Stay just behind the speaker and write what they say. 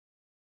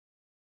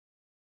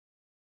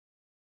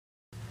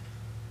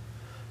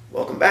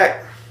Welcome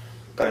back.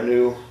 Got a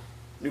new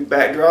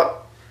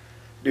backdrop.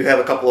 Do have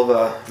a couple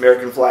of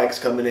American flags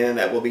coming in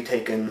that will be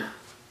taking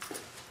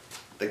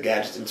the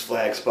Gadsden's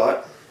flag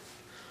spot.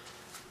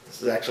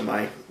 This is actually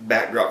my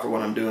backdrop for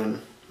when I'm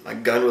doing my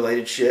gun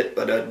related shit,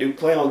 but I do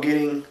plan on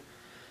getting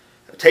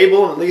a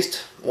table and at least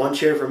one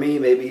chair for me,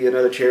 maybe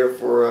another chair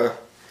for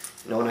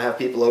when I have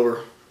people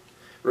over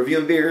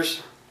reviewing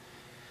beers.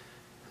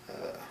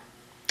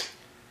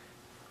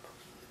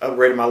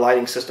 Upgraded my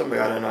lighting system. I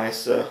got a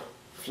nice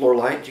floor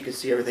light. You can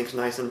see everything's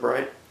nice and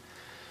bright.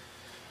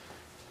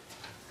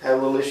 Had a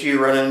little issue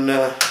running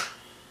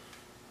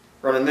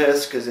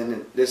this because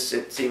in this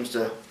it seems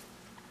to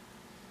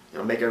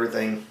make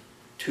everything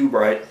too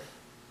bright.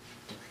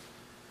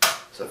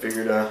 So I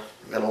figured got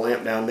a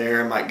lamp down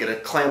there. I might get a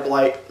clamp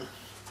light,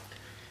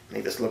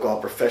 make this look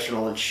all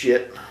professional and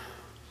shit.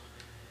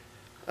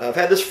 I've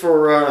had this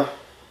for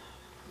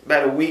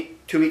about a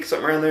week, 2 weeks,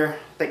 something around there.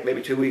 I think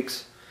maybe 2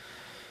 weeks.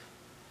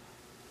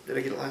 Did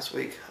I get it last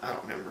week? I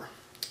don't remember.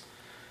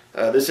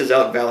 This is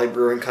Elk Valley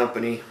Brewing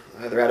Company.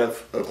 They're out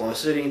of Oklahoma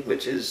City,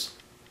 which is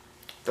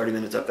 30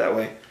 minutes up that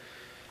way.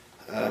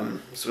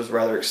 This was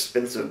rather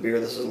expensive beer.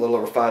 This is a little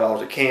over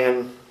 $5 a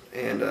can.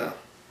 And, oh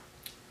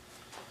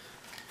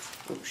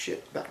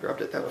shit, about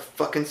dropped it. That would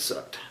fucking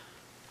sucked.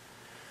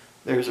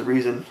 There's a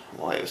reason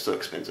why it was so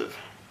expensive.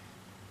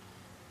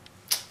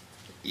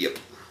 Yep.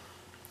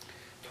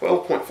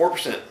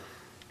 12.4%.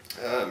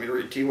 Let me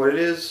read to you what it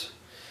is.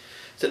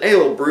 It's an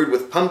ale brewed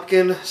with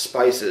pumpkin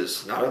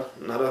spices, not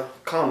a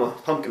comma,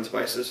 pumpkin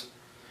spices,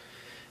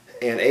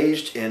 and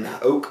aged in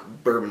oak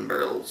bourbon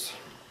barrels.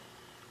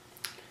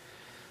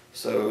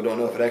 So don't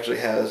know if it actually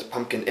has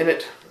pumpkin in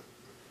it.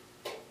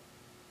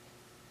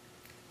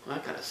 Well,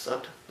 that kind of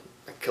sucked.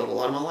 I killed a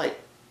lot of my light.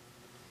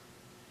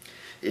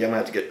 Yeah, I'm gonna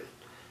have to get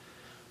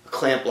a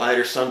clamp light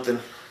or something.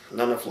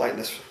 Not enough light in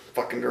this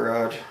fucking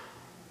garage.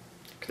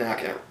 Now I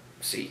can't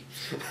see.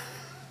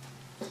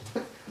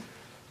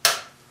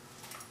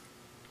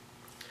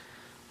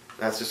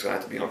 That's just going to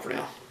have to be on for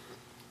now.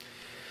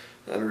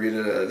 I'll read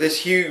it.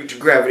 This huge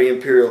Gravity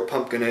Imperial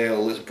Pumpkin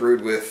Ale is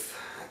brewed with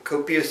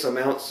copious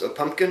amounts of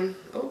pumpkin.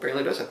 Oh,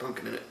 apparently it does have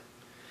pumpkin in it.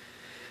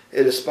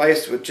 It is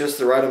spiced with just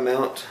the right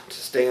amount to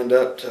stand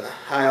up to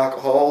high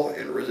alcohol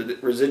and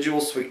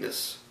residual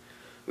sweetness.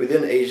 We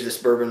then age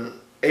this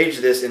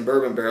in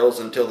bourbon barrels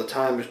until the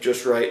time is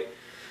just right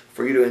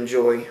for you to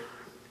enjoy.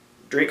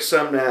 Drink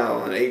some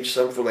now and age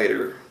some for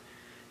later.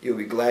 You'll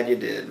be glad you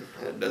did.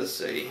 It does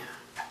say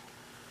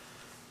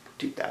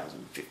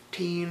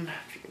 2015,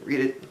 if you can read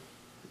it.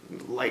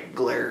 Light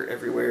glare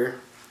everywhere.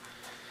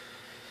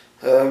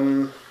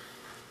 So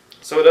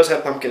it does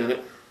have pumpkin in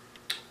it.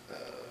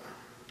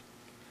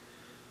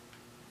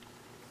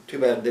 Too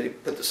bad they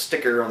didn't put the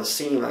sticker on the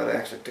seam. I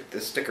actually took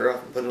this sticker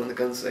off and put it on the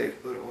gun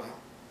safe, but oh well.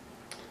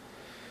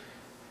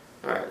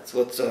 Alright, so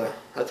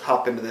let's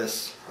hop into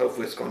this.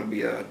 Hopefully it's going to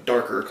be a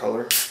darker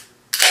color.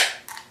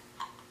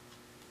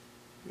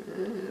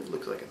 It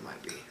looks like it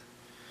might be.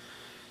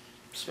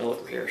 Smell it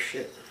from here,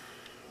 shit.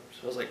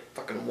 Smells like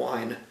fucking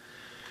wine.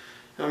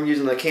 I'm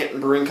using the Canton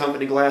Brewing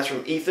Company glass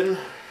from Ethan.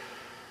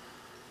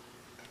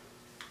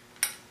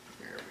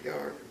 There we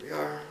are, there we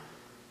are.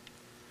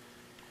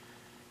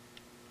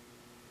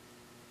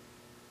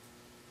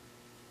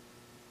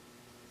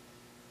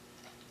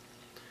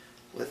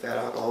 With that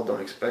alcohol,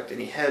 don't expect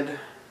any head.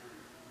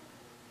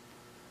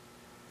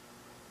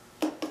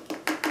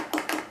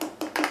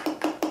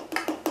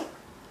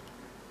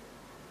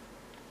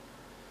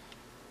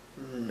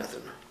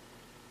 Nothing.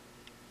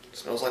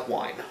 Smells like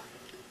wine.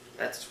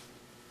 That's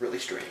really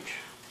strange.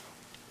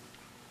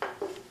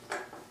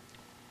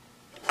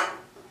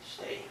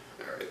 Stay.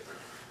 Alright.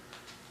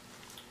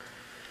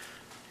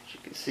 As you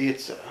can see,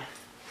 it's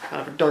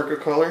kind of a darker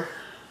color.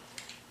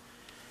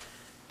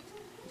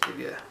 Give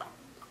you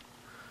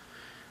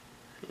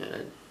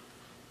a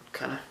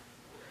kind of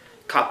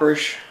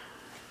copperish.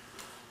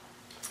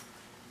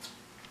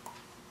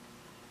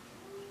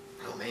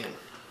 Oh man.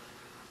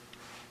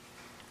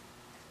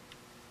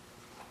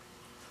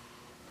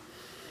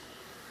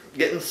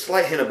 Getting a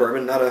slight hint of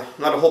bourbon, not a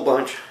whole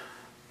bunch.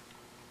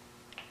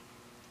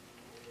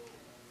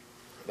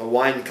 The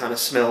wine kind of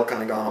smell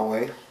kind of gone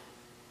away.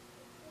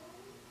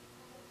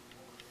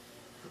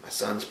 My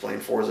son's playing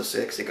Forza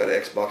 6. He got an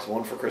Xbox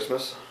One for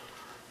Christmas.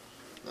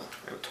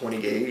 A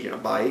 20 gauge and a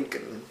bike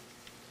and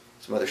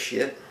some other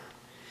shit.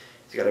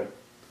 He's got a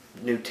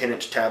new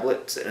 10-inch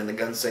tablet sitting in the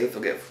gun safe.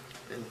 He'll get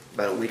in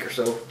about a week or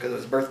so because of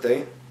his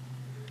birthday.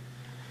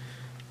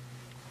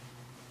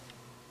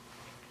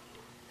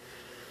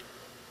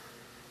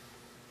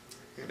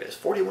 It is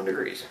 41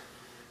 degrees.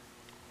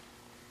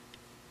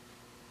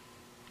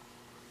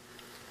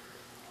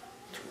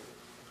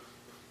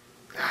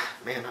 Ah,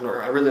 man,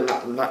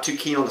 I'm not too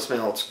keen on the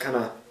smell. It's kind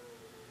of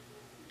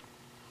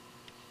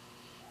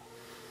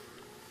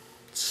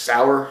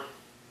sour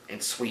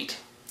and sweet.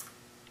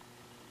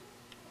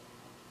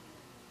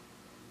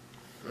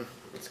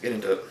 Let's get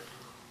into it.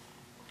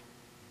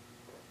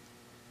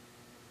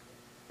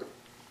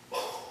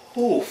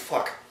 Oh,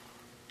 fuck.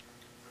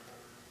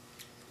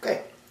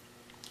 Okay.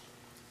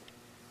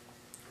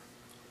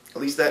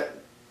 at least that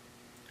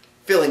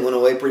filling went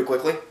away pretty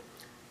quickly.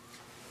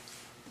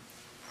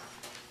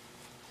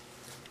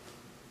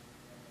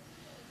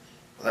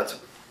 Well,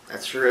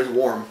 that sure is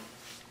warm.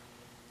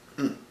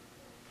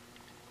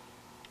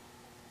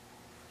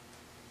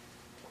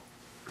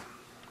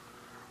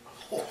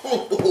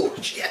 Oh,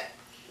 shit.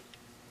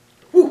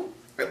 Whew,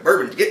 that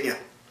bourbon's getting you.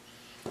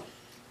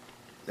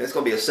 It's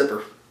going to be a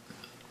sipper.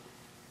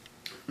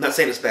 I'm not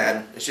saying it's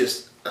bad, it's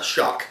just a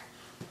shock.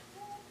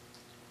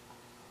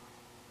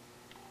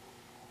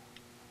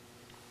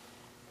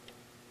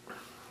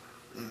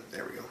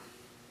 There we go.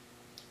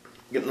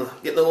 Getting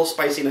a little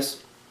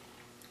spiciness.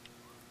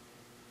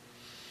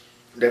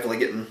 Definitely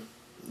getting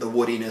the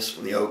woodiness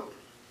from the oak.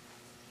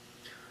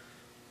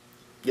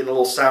 Getting a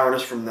little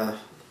sourness from the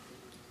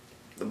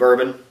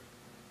bourbon.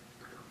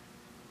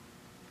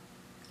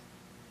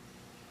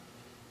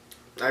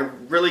 I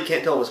really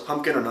can't tell if it's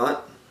pumpkin or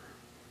not.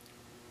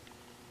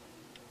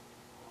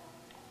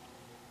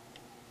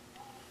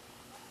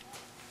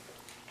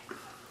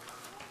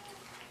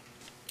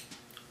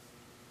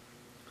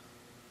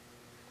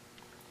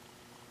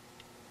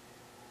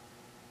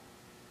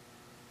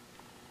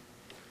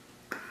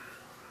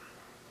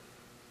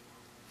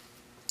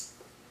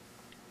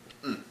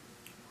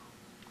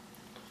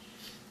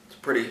 It's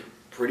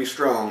pretty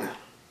strong.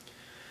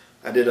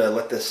 I did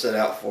let this sit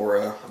out for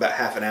about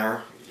half an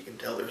hour. As you can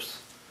tell, there's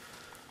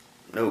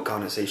no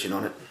condensation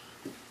on it.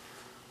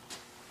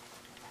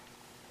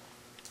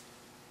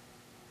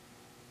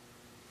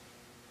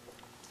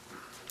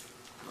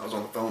 I was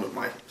on the phone with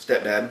my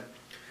stepdad.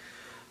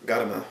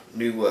 Got him a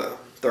new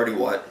 30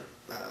 watt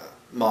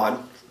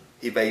mod.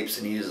 He vapes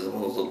and he uses one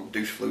of those little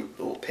douche flute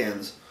little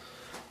pens,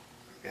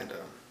 and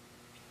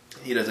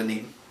he doesn't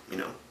need, you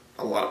know,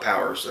 a lot of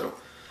power. So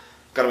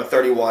got him a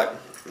 30 watt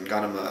and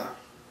got him a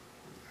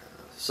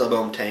sub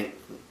ohm tank,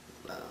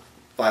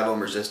 5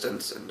 ohm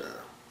resistance, and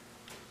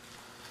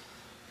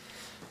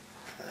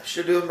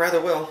should do him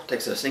rather well.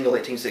 Takes a single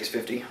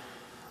 18650.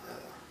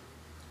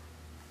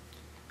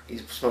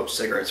 He's smoked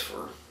cigarettes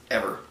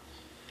forever.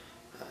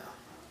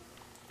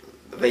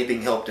 The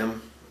vaping helped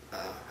him,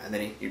 and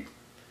then he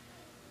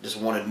just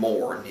wanted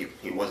more, and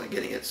he wasn't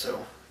getting it,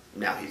 so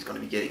now he's going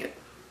to be getting it.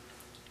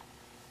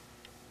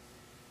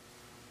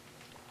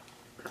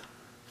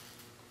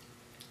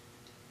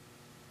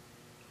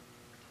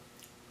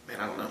 Man,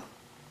 I don't know.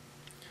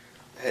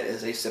 That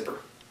is a sipper.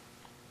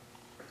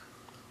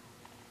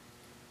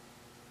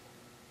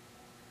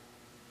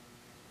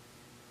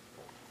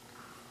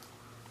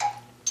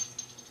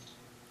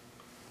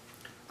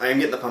 I am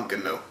getting the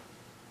pumpkin though.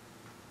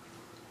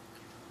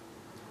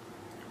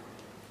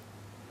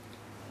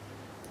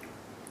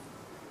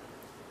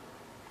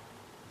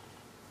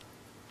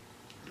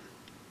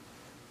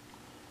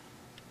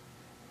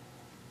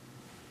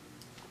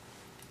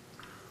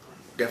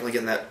 Definitely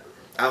getting that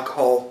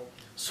alcohol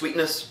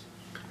sweetness.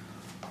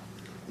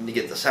 And you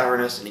get the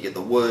sourness, and you get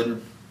the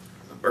wood,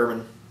 the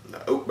bourbon,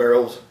 the oak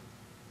barrels.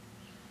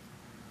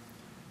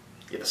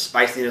 You get the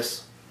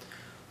spiciness.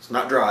 It's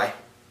not dry,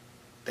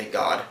 thank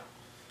God.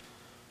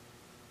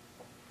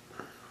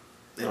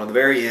 And on the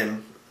very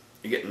end,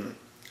 you're getting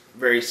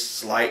very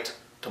slight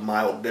to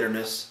mild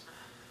bitterness,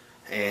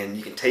 and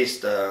you can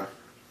taste an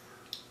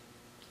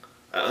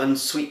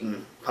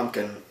unsweetened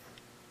pumpkin,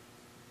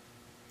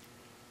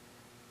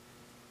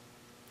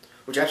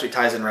 which actually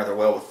ties in rather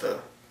well with the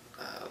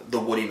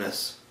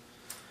woodiness.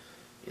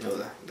 You know,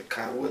 the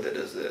kind of wood that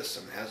does this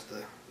and has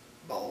the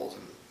balls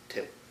and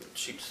tip and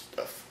shoots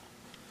stuff.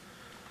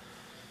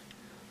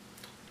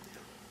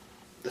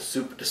 The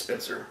soup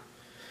dispenser.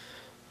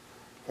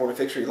 Horn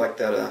fixture, you like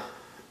that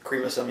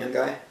cream of some young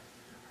guy?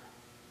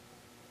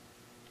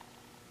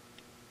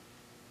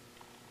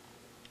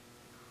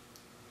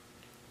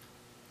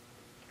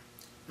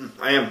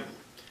 I am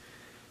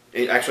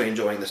actually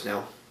enjoying this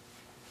now.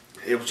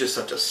 It was just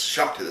such a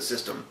shock to the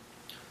system.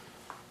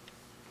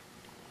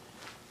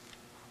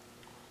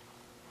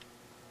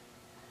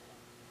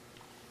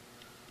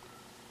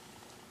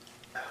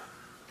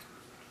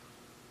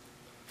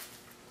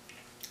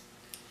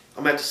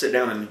 I'm gonna have to sit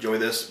down and enjoy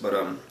this, but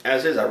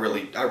as is, I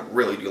really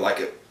do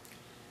like it.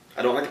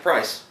 I don't like the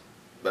price,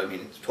 but I mean,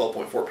 it's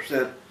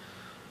 12.4%.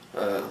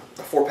 The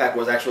 4-pack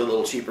was actually a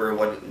little cheaper. It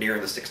wasn't near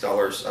the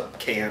 $6 a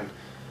can.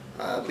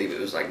 I believe it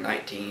was like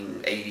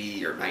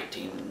 $19.80 or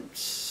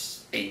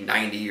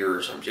 $19.90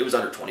 or something. It was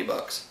under 20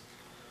 bucks.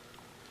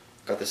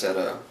 Got this at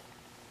a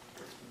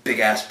big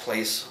ass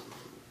place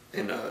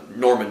in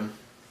Norman,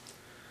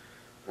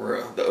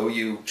 where the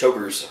OU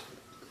Chokers,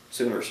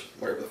 Sooners,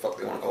 whatever the fuck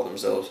they want to call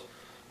themselves.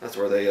 That's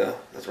where they're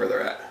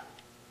at.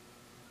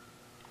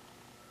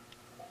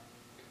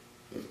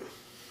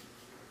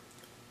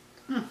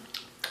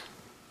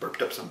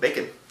 Burped up some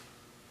bacon.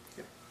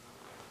 Yep.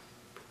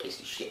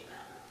 Tasty shit.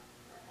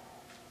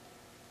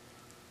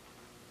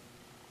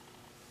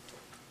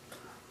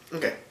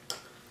 Okay,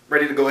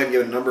 ready to go ahead and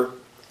give it a number.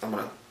 I'm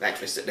gonna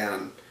actually sit down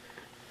and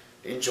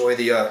enjoy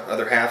the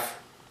other half.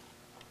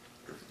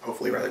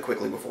 Hopefully rather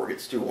quickly before it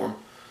gets too warm.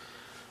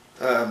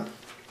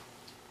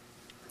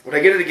 Would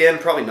I get it again?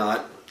 Probably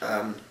not.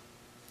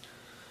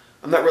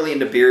 I'm not really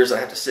into beers I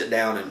have to sit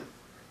down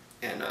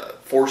and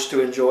force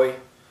to enjoy.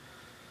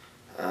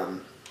 But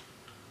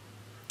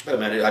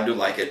I mean, I do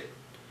like it.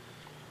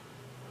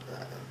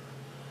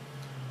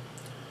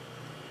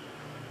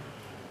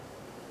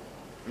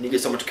 And you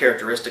get so much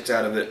characteristics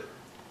out of it.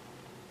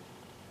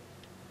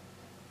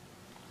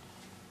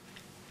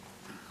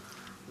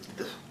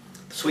 The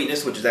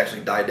sweetness, which has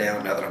actually died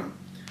down now that I'm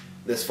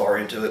this far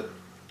into it.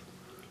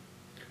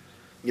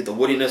 You get the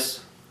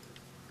woodiness.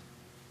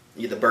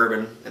 You get the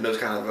bourbon, and those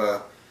kind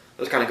of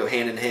go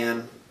hand in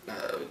hand.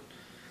 It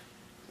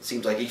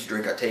seems like each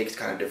drink I take is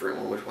kind of different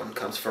on which one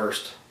comes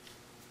first.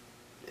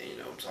 And you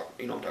know what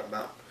I'm talking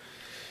about.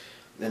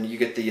 Then you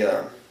get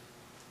the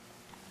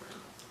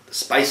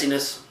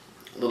spiciness,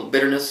 a little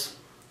bitterness,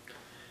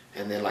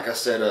 and then, like I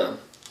said,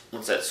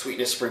 once that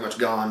sweetness is pretty much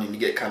gone, and you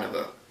get kind of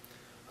a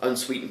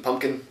unsweetened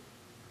pumpkin.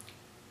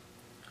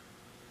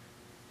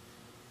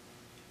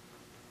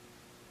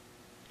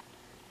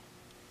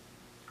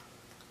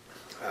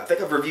 I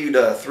think I've reviewed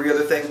 3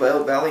 other things by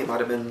Elk Valley. It might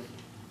have been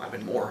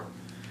more.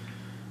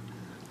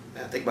 I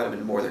think it might have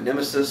been more. Their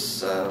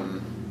Nemesis.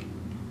 The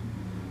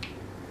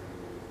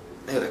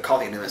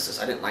coffee Nemesis.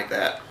 I didn't like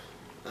that.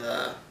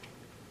 Their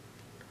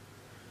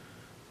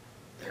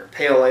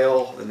Pale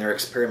Ale, then their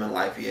Experimental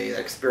IPA. That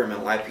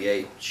Experimental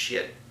IPA,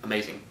 shit,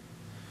 amazing.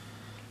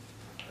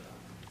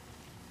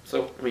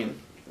 So I mean,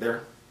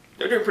 they're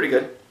doing pretty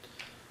good.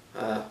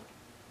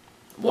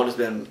 One has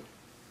been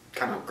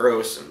kind of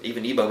gross, and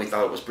even Ebony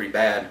thought it was pretty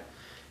bad.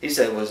 He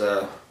said it was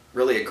a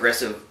really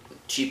aggressive,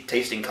 cheap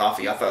tasting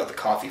coffee. I thought the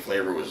coffee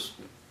flavor was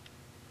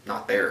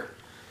not there.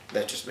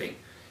 That's just me.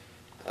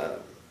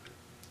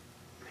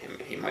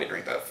 He might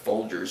drink that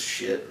Folgers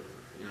shit,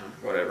 you know,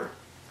 whatever.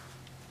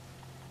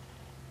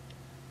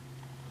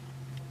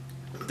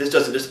 But this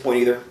doesn't disappoint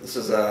either. This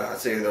is, I'd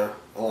say,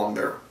 along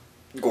their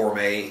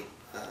gourmet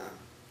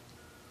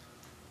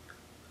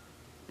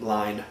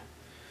line.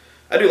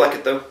 I do like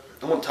it though.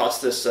 I'm going to toss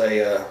this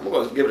I'm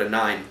going to give it a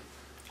 9.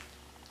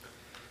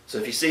 So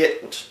if you see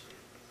it, which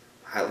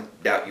I highly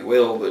doubt you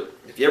will, but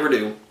if you ever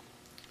do,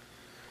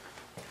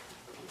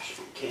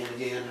 can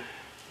again.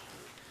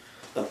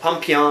 The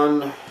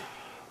Pumpion,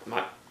 I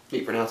might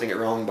be pronouncing it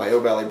wrong, by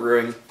Elk Valley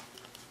Brewing.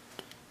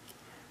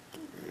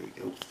 There you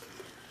go.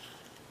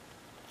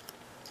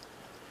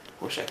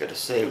 Wish I could have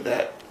saved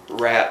that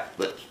wrap,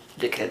 but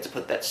dickheads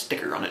put that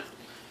sticker on it.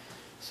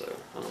 So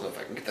I don't know if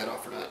I can get that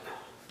off or not.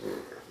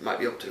 Might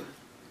be able to.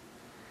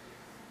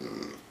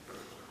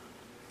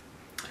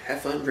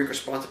 Have fun, drink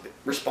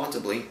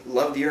responsibly,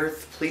 love the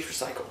earth, please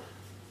recycle.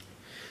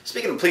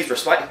 Speaking of please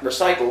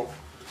recycle,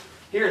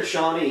 here in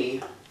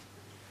Shawnee,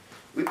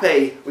 we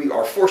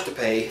are forced to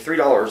pay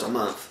 $3 a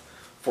month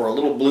for a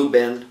little blue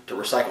bin to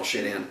recycle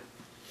shit in.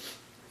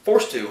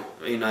 Forced to.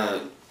 I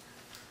mean,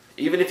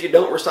 even if you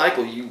don't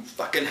recycle, you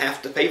fucking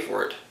have to pay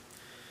for it.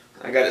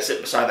 I got it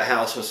sitting beside the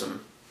house with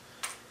some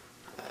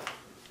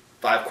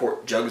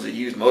 5-quart jugs of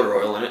used motor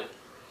oil in it.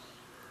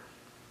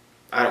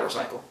 I don't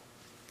recycle.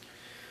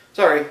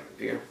 Sorry,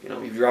 if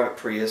you drive a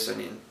Prius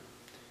and you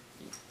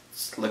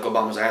lick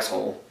Obama's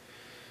asshole,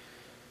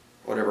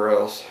 whatever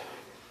else.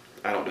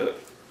 I don't do it.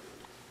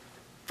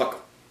 I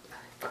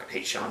fucking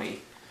hate Shawnee.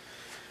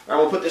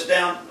 Alright, we'll put this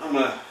down. I'm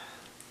gonna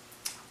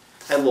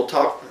have a little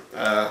talk.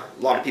 A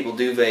lot of people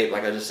do vape,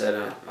 like I just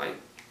said. My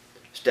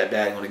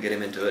stepdad, I want to get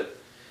him into it.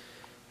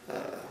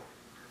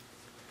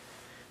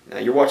 Now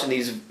you're watching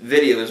these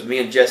videos. Me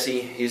and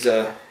Jesse, he's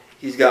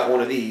got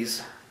one of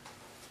these.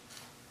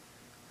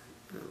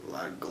 A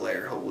lot of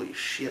glare. Holy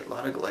shit, a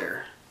lot of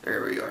glare.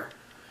 There we are.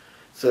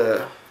 It's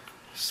a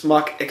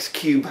Smock X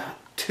Cube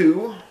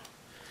 2.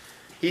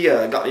 He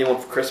got me one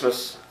for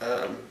Christmas.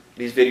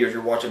 These videos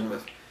you're watching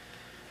with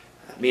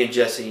me and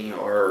Jesse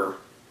are...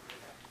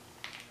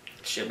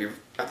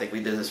 I think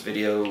we did this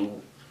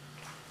video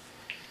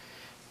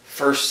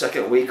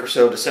second week or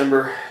so,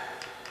 December.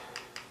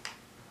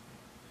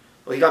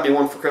 Well, he got me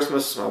one for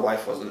Christmas. My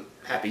wife wasn't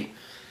happy,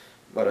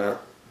 but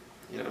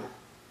you know,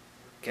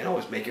 can't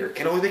always make your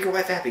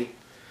wife happy.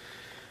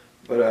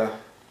 But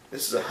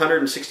this is a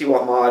 160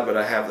 watt mod, but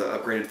I have the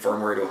upgraded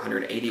firmware to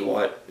 180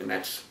 watt, and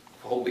that's,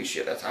 holy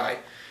shit, that's high.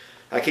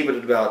 I keep it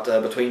at about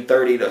between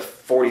 30 to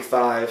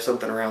 45,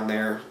 something around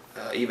there.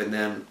 Even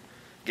then,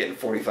 getting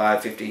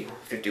 45, 50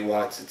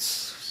 watts,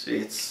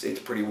 it's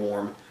pretty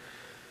warm.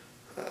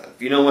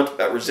 If you know much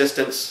about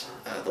resistance,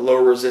 the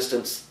lower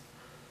resistance,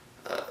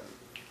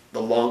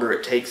 the longer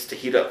it takes to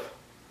heat up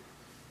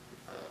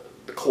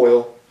the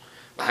coil.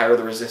 The higher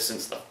the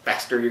resistance, the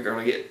faster you're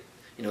going to get,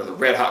 you know, the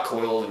red hot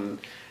coil and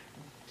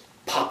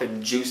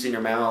popping juice in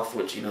your mouth,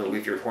 which, you know,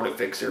 if you're a Hornet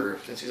Fixer,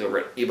 since he's over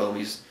at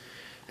Ebomi's,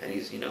 and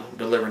he's, you know,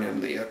 delivering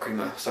him the cream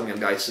of some young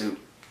guy soup,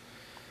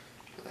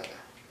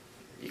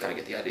 you kind of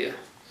get the idea.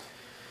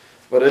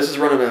 But this is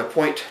running a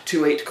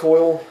 .28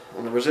 coil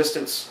on the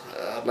resistance.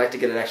 I'd like to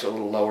get it actually a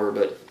little lower,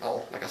 but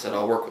like I said,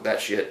 I'll work with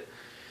that shit.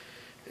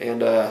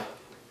 And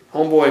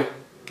homeboy,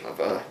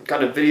 I've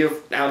got a video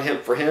out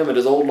for him at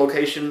his old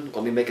location.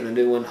 Gonna be making a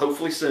new one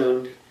hopefully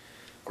soon.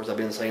 Of course, I've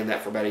been saying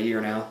that for about a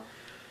year now.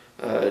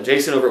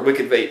 Jason over at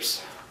Wicked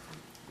Vapes.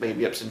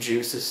 maybe up some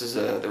juice. This is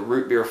the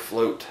root beer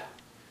float.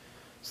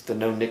 It's the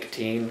no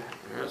nicotine.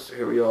 All right, so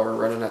here we are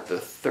running at the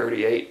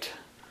 38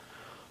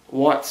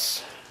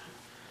 watts.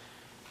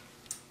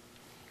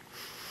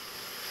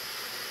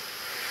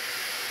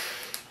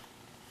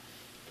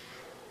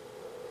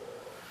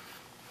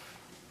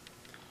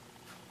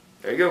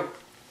 There you go.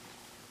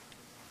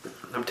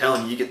 I'm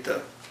telling you, you get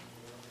the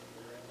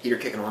heater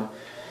kicking on.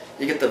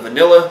 You get the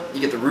vanilla, you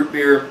get the root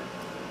beer.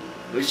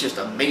 It's just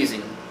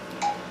amazing.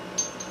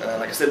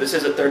 Like I said, this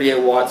is at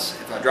 38 watts.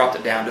 If I dropped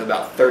it down to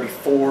about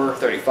 34,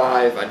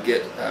 35, I'd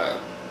get a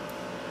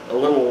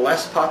little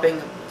less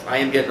popping. I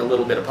am getting a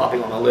little bit of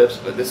popping on my lips,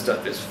 but this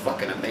stuff is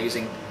fucking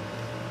amazing.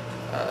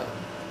 There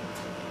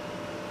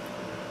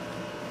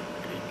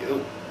you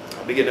go.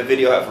 I'll be getting a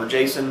video out for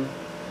Jason.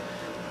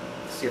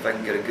 Let's see if I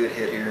can get a good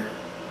hit here.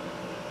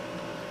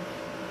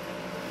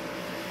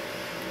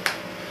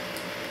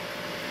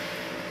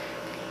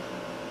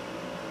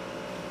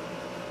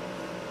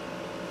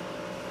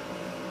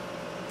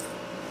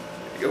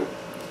 Go.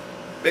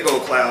 Big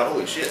old cloud,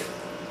 holy shit.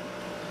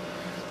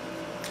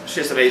 It's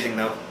just amazing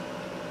though.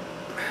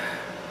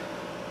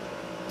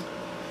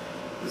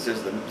 This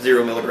is the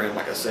 0 milligram,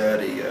 like I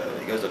said. He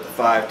goes up to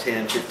 5,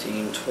 10,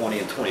 15, 20,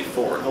 and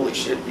 24. And holy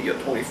shit, you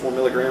got 24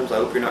 milligrams. I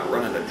hope you're not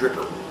running a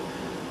dripper.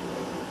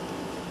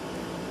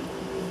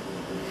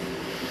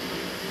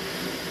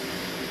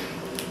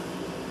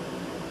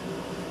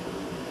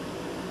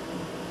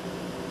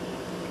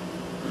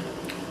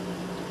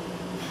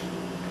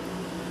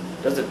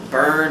 Doesn't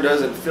burn,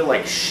 doesn't feel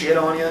like shit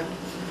on you.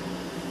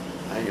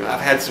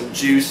 I've had some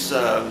juice, you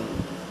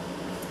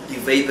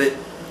vape it,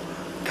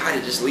 God,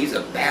 it just leaves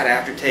a bad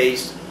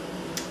aftertaste,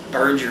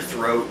 burns your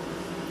throat.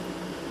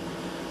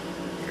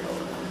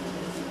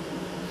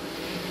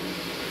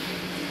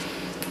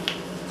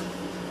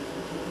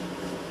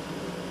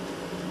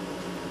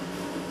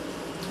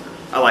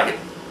 I like it.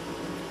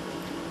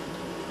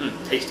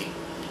 Tasty.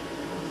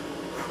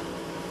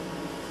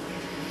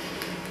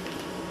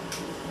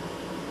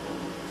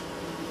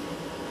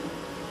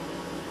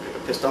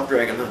 Pissed off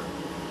dragon, huh?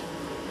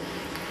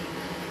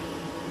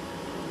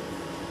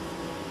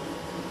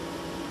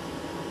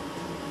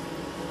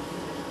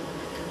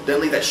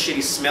 Doesn't leave that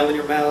shitty smell in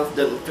your mouth.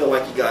 Doesn't feel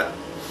like you got,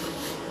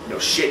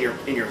 shit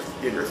in your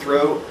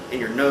throat, in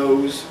your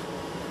nose.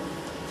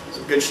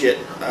 Some good shit.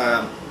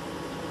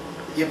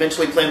 He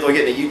eventually plans on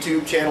getting a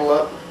YouTube channel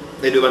up.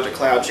 They do a bunch of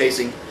cloud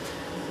chasing.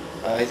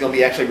 He's going to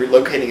be actually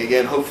relocating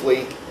again,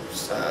 hopefully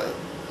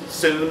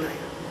soon.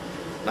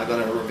 Not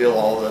going to reveal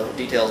all the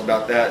details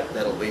about that.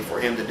 That'll be for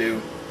him to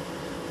do.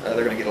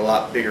 They're going to get a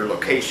lot bigger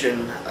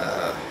location.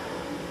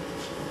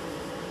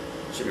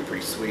 Should be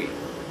pretty sweet.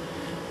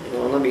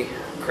 Let me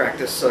crack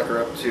this sucker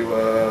up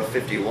to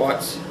 50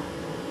 watts.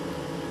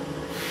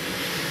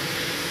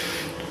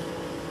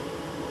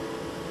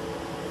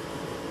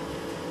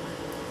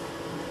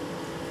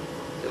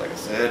 Like I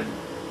said,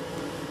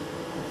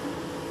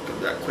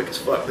 comes out quick as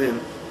fuck then.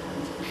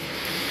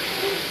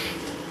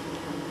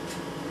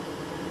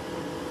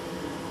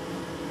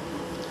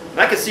 And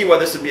I can see why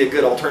this would be a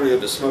good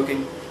alternative to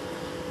smoking.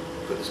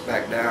 Put this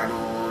back down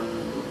on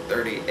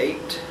 38,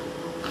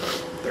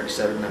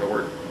 37, that'll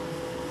work.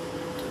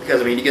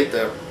 Because, you get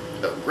the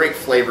great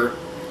flavor.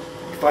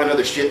 You find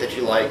other shit that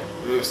you like.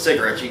 With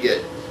cigarettes, you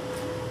get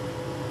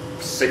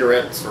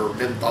cigarettes or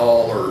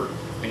menthol, or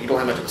you don't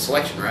have much of a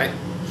selection, right?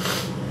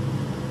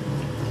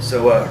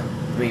 So,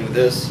 with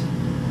this,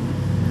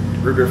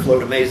 root beer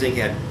float, amazing. He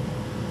had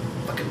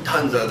fucking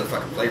tons of other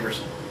fucking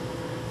flavors.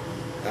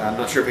 I'm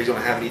not sure if he's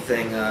going to have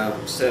anything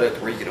set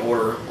up where you can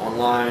order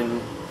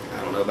online.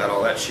 I don't know about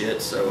all that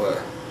shit,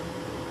 so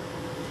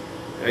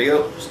there you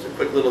go. Just a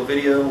quick little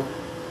video.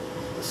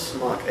 The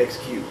Smock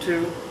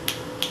XQ2.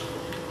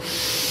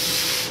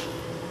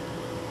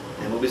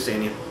 And we'll be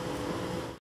seeing you.